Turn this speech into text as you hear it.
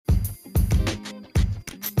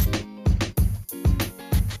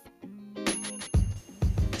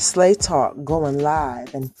Slay Talk going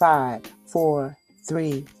live in 5, 4,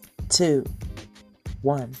 3, 2,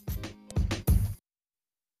 1.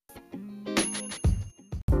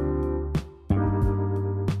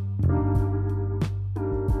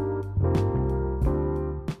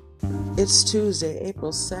 It's Tuesday,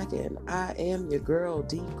 April 2nd. I am your girl,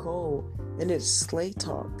 D. Cole, and it's Slay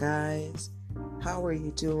Talk, guys. How are you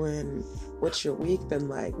doing? What's your week been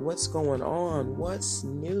like? What's going on? What's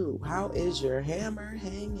new? How is your hammer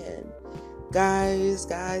hanging? Guys,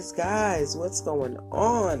 what's going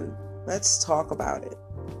on? Let's talk about it.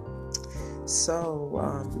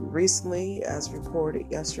 So, recently, as reported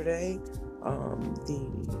yesterday, the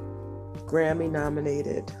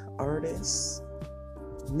Grammy-nominated artist,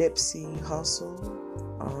 Nipsey Hussle,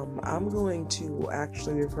 I'm going to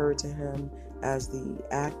actually refer to him as the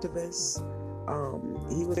activist.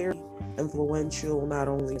 He was very influential, not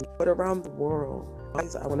only, but around the world. I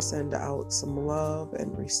want to send out some love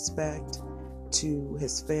and respect to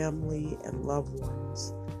his family and loved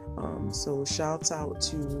ones. So shouts out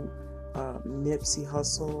to Nipsey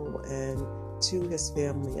Hussle and to his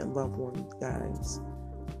family and loved ones, guys.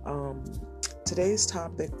 Today's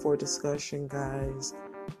topic for discussion, guys,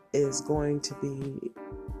 is going to be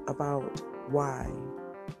about why.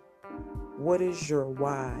 What is your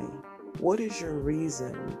why? What is your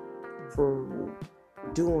reason for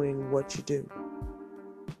doing what you do?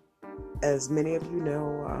 As many of you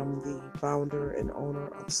know, I'm the founder and owner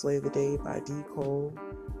of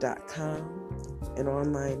SlayTheDayByDcole.com, an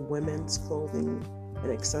online women's clothing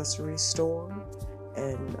and accessory store,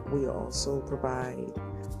 and we also provide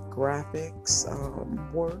graphics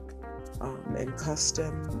work and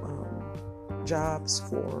custom jobs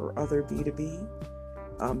for other B2B,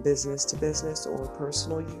 business to business or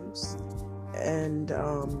personal use. And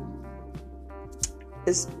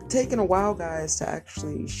it's taken a while, guys, to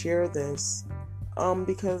actually share this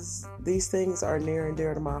because these things are near and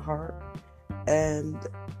dear to my heart. And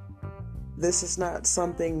this is not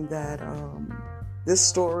something that, this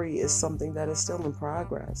story is something that is still in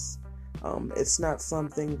progress. It's not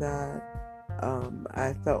something that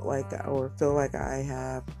I felt like or feel like I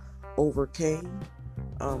have overcame.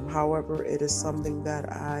 However, it is something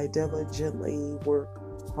that I diligently work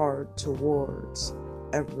hard towards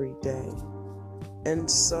every day. And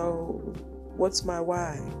so, what's my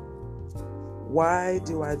why? Why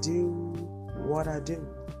do I do what I do?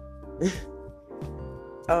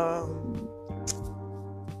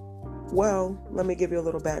 Well, let me give you a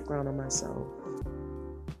little background on myself.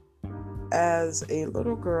 As a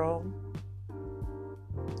little girl,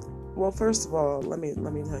 well, first of all, let me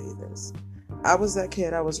tell you this. I was that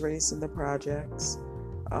kid. I was raised in the projects.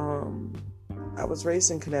 I was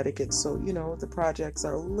raised in Connecticut, so the projects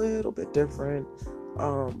are a little bit different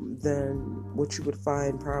than what you would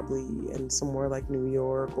find probably in somewhere like New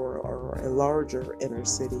York or a larger inner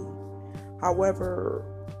city. However,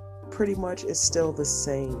 pretty much it's still the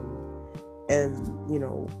same, and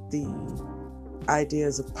the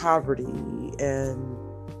ideas of poverty and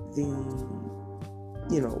the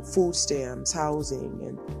food stamps,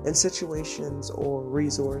 housing, and situations or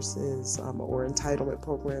resources or entitlement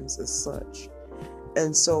programs as such.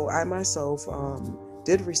 And so I myself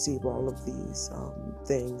did receive all of these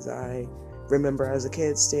things. I remember as a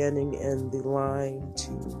kid standing in the line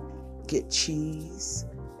to get cheese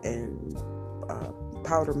and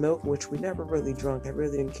powdered milk, which we never really drank. I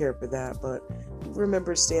really didn't care for that, but I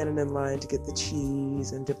remember standing in line to get the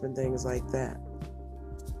cheese and different things like that.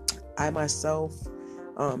 I myself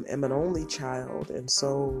am an only child, and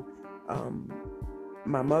so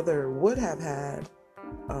my mother would have had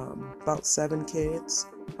about 7 kids.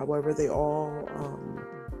 However, they all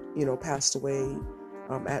passed away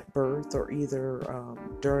at birth or either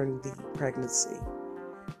during the pregnancy,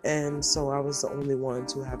 and so I was the only one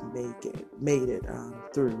to have made it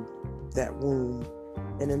through that womb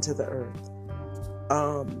and into the earth.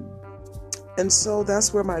 And so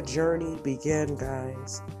that's where my journey began,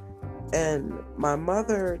 guys. And my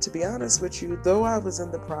mother, to be honest with you, though I was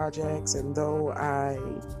in the projects and though I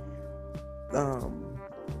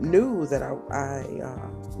knew that I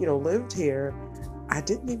lived here, I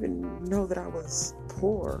didn't even know that I was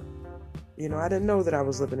poor. I didn't know that I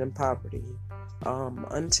was living in poverty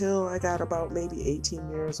until I got about maybe 18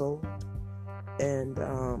 years old. And,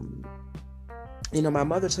 my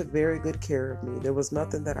mother took very good care of me. There was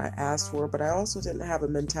nothing that I asked for, but I also didn't have a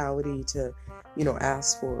mentality to,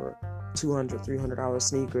 ask for $200, $300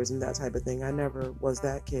 sneakers and that type of thing. I never was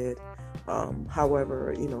that kid.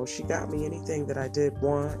 However, she got me anything that I did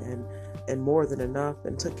want and more than enough,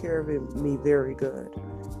 and took care of me very good.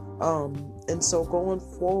 And so going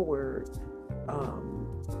forward,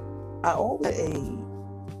 I always had a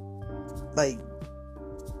like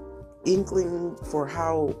inkling for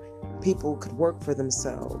how people could work for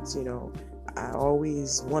themselves. I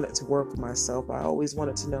always wanted to work for myself. I always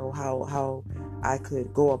wanted to know how I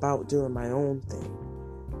could go about doing my own thing.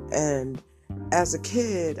 And as a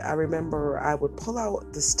kid, I remember I would pull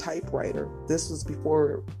out this typewriter. This was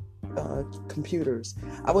before computers.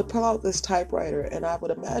 I would pull out this typewriter and I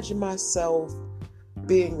would imagine myself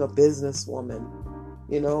being a businesswoman,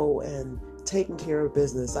 and taking care of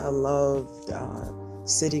business. I loved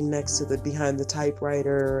sitting next to behind the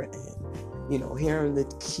typewriter and, hearing the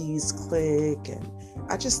keys click. And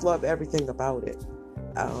I just love everything about it.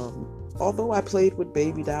 Although I played with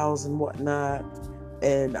baby dolls and whatnot,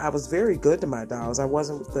 and I was very good to my dolls. I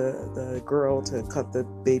wasn't the girl to cut the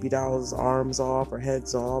baby doll's arms off or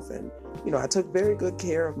heads off. And, I took very good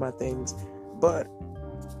care of my things. But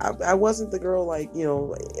I wasn't the girl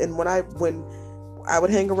and when I would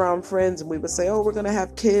hang around friends and we would say, oh, we're going to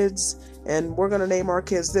have kids and we're going to name our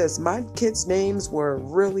kids this. My kids' names were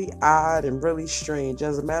really odd and really strange.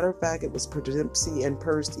 As a matter of fact, it was Dempsey and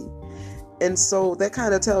Percy. And so that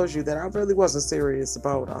kind of tells you that I really wasn't serious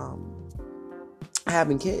about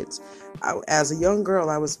having kids. As a young girl,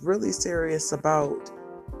 I was really serious about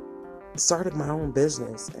starting my own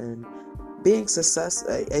business and being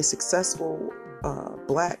a successful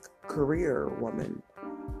Black career woman.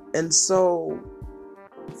 And so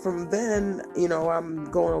from then, I'm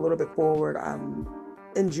going a little bit forward. I'm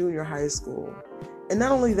in junior high school. And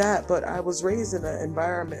not only that, but I was raised in an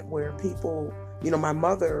environment where people, my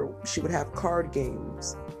mother, she would have card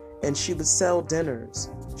games and she would sell dinners.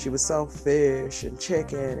 She would sell fish and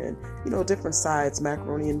chicken and, different sides,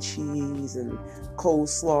 macaroni and cheese and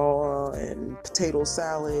coleslaw and potato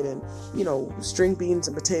salad and, string beans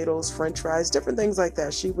and potatoes, French fries, different things like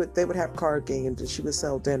that. They would have card games and she would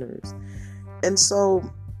sell dinners. And so,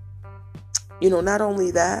 not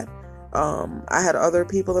only that, I had other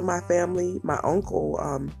people in my family. My uncle,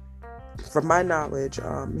 from my knowledge,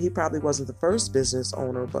 he probably wasn't the first business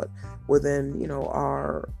owner, but within,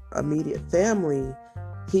 our immediate family,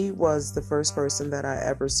 he was the first person that I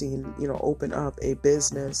ever seen, open up a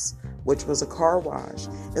business, which was a car wash.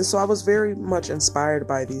 And so I was very much inspired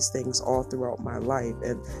by these things all throughout my life.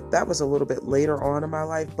 And that was a little bit later on in my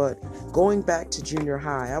life. But going back to junior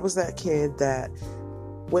high, I was that kid that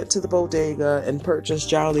went to the bodega and purchased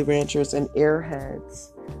Jolly Ranchers and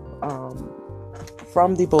Airheads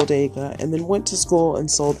from the bodega and then went to school and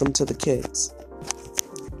sold them to the kids.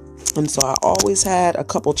 And so I always had a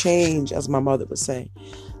couple change, as my mother would say.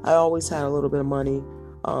 I always had a little bit of money,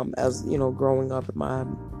 as growing up.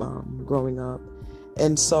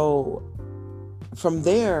 And so from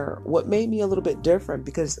there, what made me a little bit different,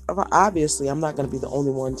 because obviously I'm not going to be the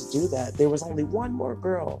only one to do that. There was only one more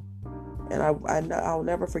girl, and I'll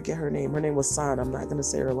never forget her name. Her name was Sana. I'm not going to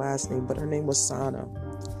say her last name, but her name was Sana.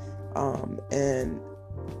 And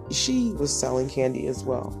she was selling candy as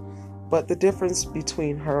well. But the difference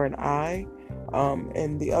between her and I,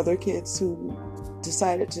 and the other kids who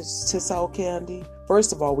decided to sell candy,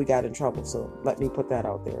 first of all, we got in trouble. So let me put that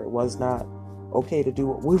out there. It was not okay to do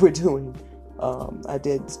what we were doing. I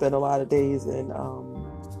did spend a lot of days in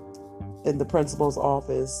the principal's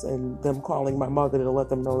office and them calling my mother to let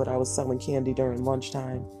them know that I was selling candy during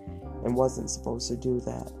lunchtime and wasn't supposed to do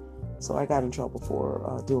that. So I got in trouble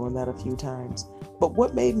for doing that a few times. But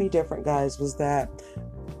what made me different, guys, was that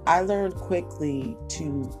I learned quickly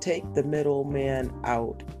to take the middleman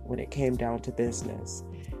out when it came down to business.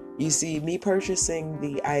 You see, me purchasing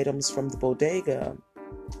the items from the bodega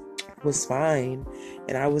was fine,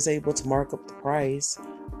 and I was able to mark up the price,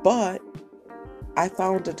 but I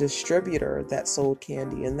found a distributor that sold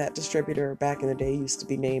candy, and that distributor back in the day used to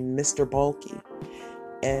be named Mr. Bulky,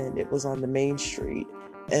 and it was on the main street.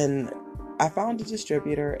 And I found a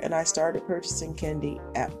distributor and I started purchasing candy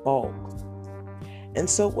at bulk. And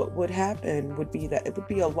so what would happen would be that it would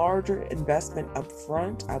be a larger investment up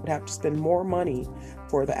front. I would have to spend more money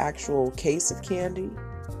for the actual case of candy,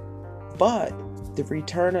 but the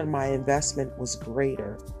return on my investment was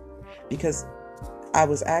greater because I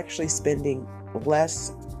was actually spending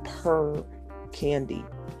less per candy.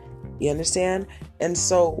 You understand? And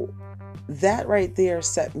so that right there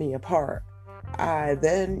set me apart. I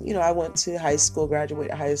went to high school,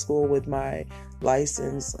 graduated high school with my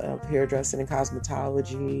license of hairdressing and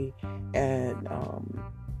cosmetology, and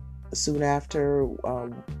soon after,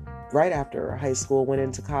 right after high school, went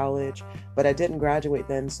into college, but I didn't graduate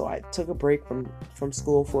then, so I took a break from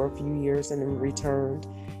school for a few years and then returned,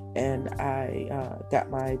 and I got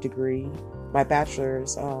my degree, my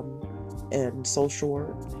bachelor's in social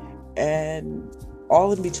work, and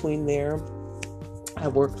all in between there, I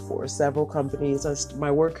worked for several companies.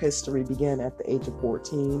 My work history began at the age of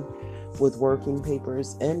 14 with working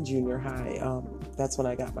papers in junior high. That's when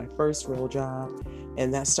I got my first real job,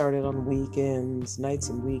 and that started on weekends, nights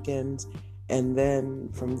and weekends. And then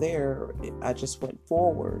from there, I just went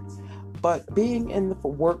forward. But being in the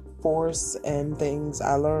workforce and things,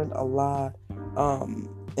 I learned a lot.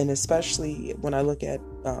 And especially when I look at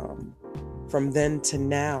from then to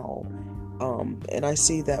now, and I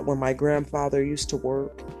see that when my grandfather used to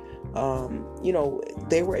work,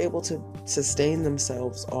 they were able to sustain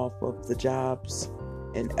themselves off of the jobs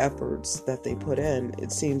and efforts that they put in.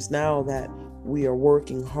 It seems now that we are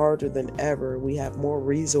working harder than ever. We have more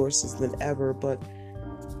resources than ever, but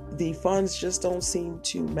the funds just don't seem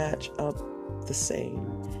to match up the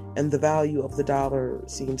same. And the value of the dollar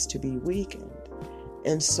seems to be weakened.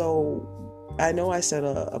 And so I know I said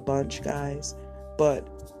a bunch, guys, but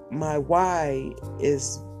my why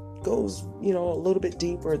goes a little bit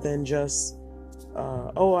deeper than just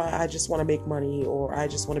I just want to make money, or I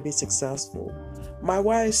just want to be successful. My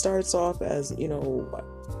why starts off as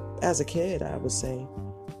a kid, I would say.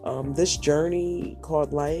 This journey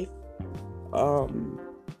called life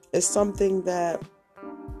is something that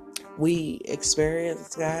we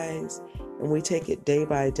experience, guys, and we take it day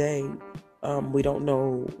by day. We don't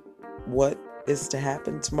know what is to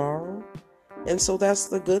happen tomorrow. And so that's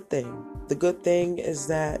the good thing. The good thing is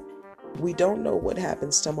that we don't know what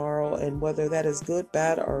happens tomorrow, and whether that is good,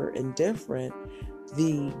 bad, or indifferent.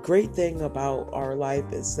 The great thing about our life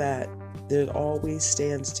is that there always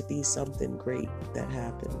stands to be something great that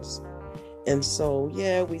happens. And so,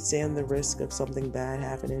 yeah, we stand the risk of something bad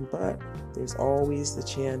happening, but there's always the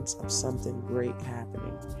chance of something great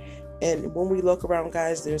happening. And when we look around,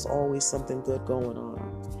 guys, there's always something good going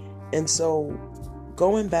on. And so,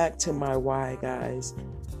 going back to my why, guys,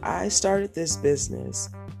 I started this business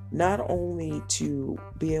not only to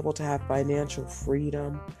be able to have financial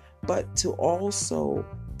freedom, but to also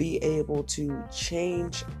be able to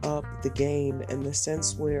change up the game in the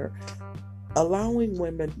sense where allowing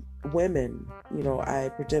women, I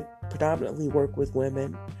predominantly work with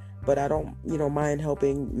women, but I don't, mind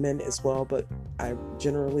helping men as well, but I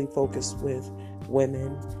generally focus with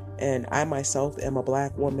women. And I myself am a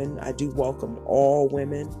Black woman. I do welcome all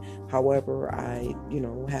women. However, I,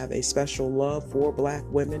 have a special love for Black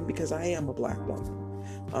women because I am a Black woman.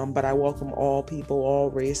 But I welcome all people,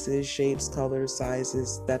 all races, shapes, colors,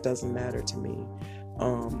 sizes. That doesn't matter to me.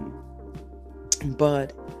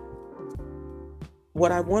 But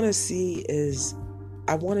what I want to see is,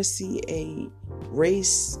 I want to see a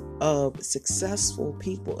race of successful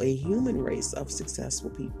people, a human race of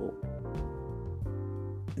successful people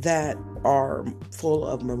that are full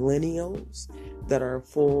of millennials, that are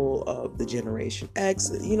full of the Generation X,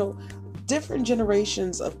 different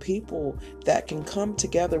generations of people that can come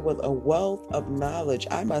together with a wealth of knowledge.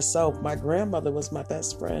 I myself, my grandmother was my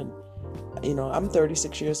best friend. I'm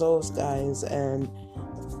 36 years old, guys, and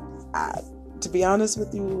to be honest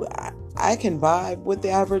with you, I can vibe with the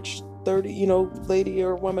average 30, lady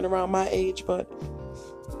or woman around my age, but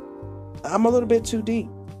I'm a little bit too deep.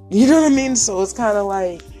 You know what I mean? So it's kind of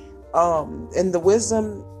like, and the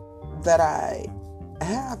wisdom that I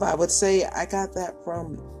have, I would say I got that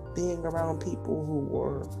from being around people who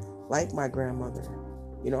were like my grandmother.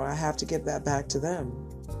 I have to give that back to them.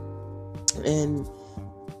 And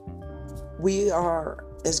we are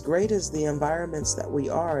as great as the environments that we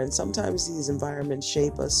are. And sometimes these environments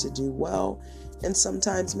shape us to do well, and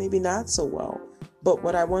sometimes maybe not so well. But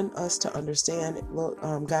what I want us to understand,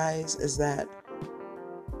 guys, is that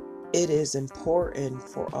it is important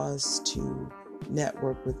for us to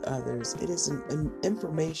network with others.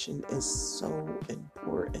 Information is so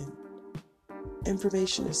important.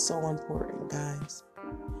 Information is so important, guys.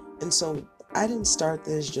 And so I didn't start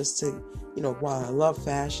this just to, while I love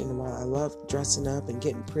fashion and while I love dressing up and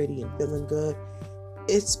getting pretty and feeling good.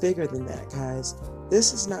 It's bigger than that, guys.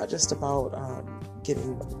 This is not just about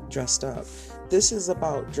getting dressed up. This is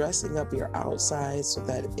about dressing up your outside so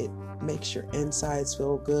that it makes your insides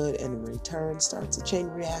feel good, and in return starts a chain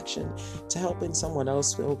reaction to helping someone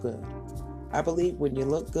else feel good. I believe when you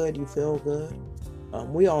look good, you feel good.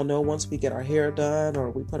 We all know once we get our hair done or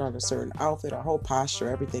we put on a certain outfit, our whole posture,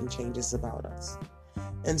 everything changes about us.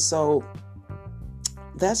 And so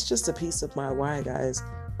that's just a piece of my why, guys.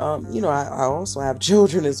 I also have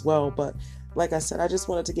children as well, but like I said, I just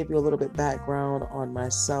wanted to give you a little bit background on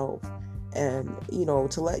myself, and,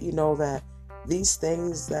 to let you know that these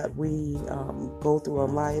things that we go through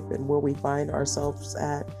in life and where we find ourselves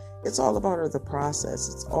at, it's all about the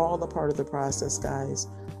process. It's all a part of the process, guys.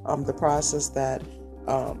 The process that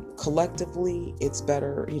Collectively, it's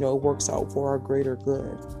better, it works out for our greater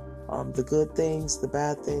good. The good things, the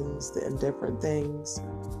bad things, the indifferent things,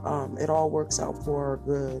 it all works out for our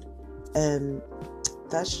good. And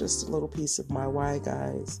that's just a little piece of my why,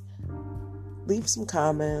 guys. Leave some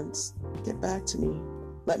comments, get back to me.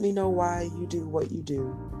 Let me know why you do what you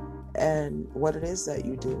do and what it is that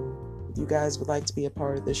you do. If you guys would like to be a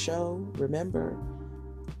part of the show, remember,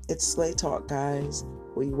 it's Slay Talk, guys.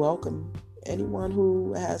 We welcome anyone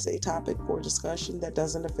who has a topic for discussion that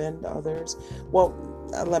doesn't offend others. Well,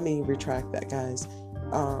 let me retract that, guys.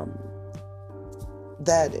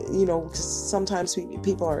 That, because sometimes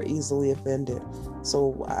people are easily offended.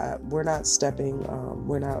 So we're not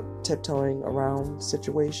we're not tiptoeing around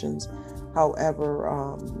situations.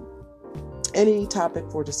 However, any topic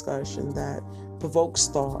for discussion that provokes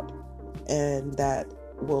thought and that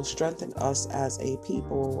will strengthen us as a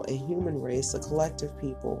people, a human race, a collective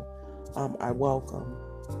people, I welcome.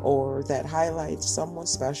 Or that highlights someone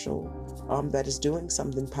special that is doing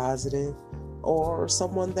something positive, or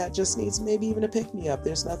someone that just needs maybe even a pick-me-up.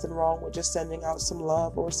 There's nothing wrong with just sending out some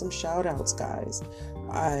love or some shout-outs, guys.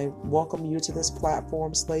 I welcome you to this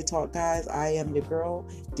platform, Slay Talk, guys. I am your girl,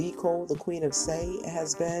 D. Cole, the Queen of Say. It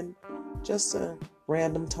has been just a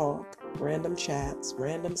random talk, random chats,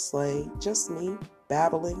 random slay, just me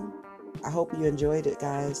babbling. I hope you enjoyed it,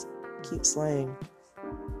 guys. Keep slaying.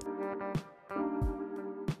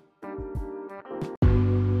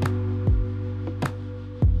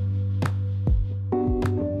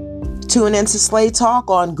 Tune into Slay Talk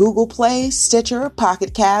on Google Play, Stitcher,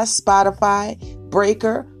 Pocket Cast, Spotify,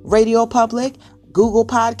 Breaker, Radio Public, Google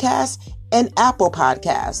Podcasts, and Apple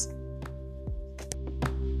Podcasts.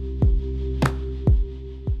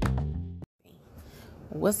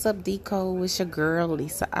 What's up, Deco? It's your girl,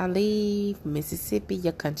 Lisa Ali, Mississippi,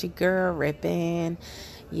 your country girl, reppin'.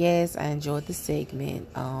 Yes, I enjoyed the segment.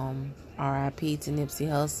 R.I.P. to Nipsey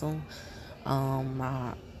Hussle.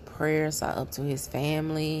 My prayers are up to his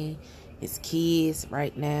family, his kids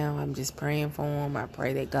right now. I'm just praying for him. I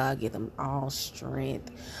pray that God give them all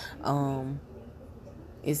strength.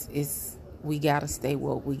 We gotta stay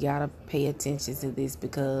woke. We gotta pay attention to this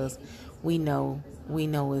because we know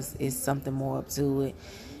it's something more up to it.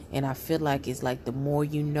 And I feel like it's like the more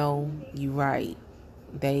you know, you right.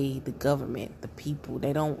 The government, the people,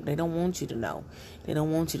 they don't want you to know. They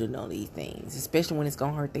don't want you to know these things, especially when it's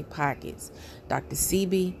gonna hurt their pockets. Dr.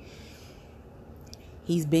 Sebi,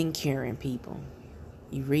 he's been curing people.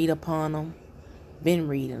 You read upon them, been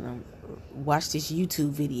reading them, watch these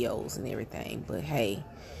YouTube videos and everything. But hey,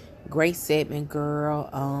 great segment, girl.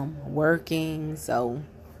 Working. So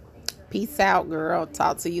peace out, girl.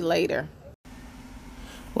 Talk to you later.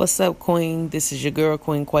 What's up, Queen? This is your girl,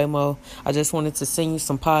 Queen Quamo. I just wanted to send you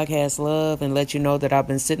some podcast love and let you know that I've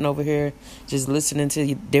been sitting over here just listening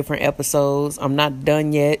to different episodes. I'm not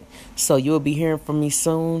done yet, so you'll be hearing from me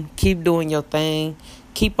soon. Keep doing your thing.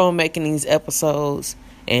 Keep on making these episodes.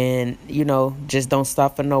 And, just don't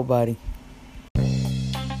stop for nobody.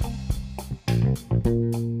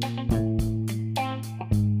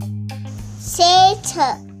 Say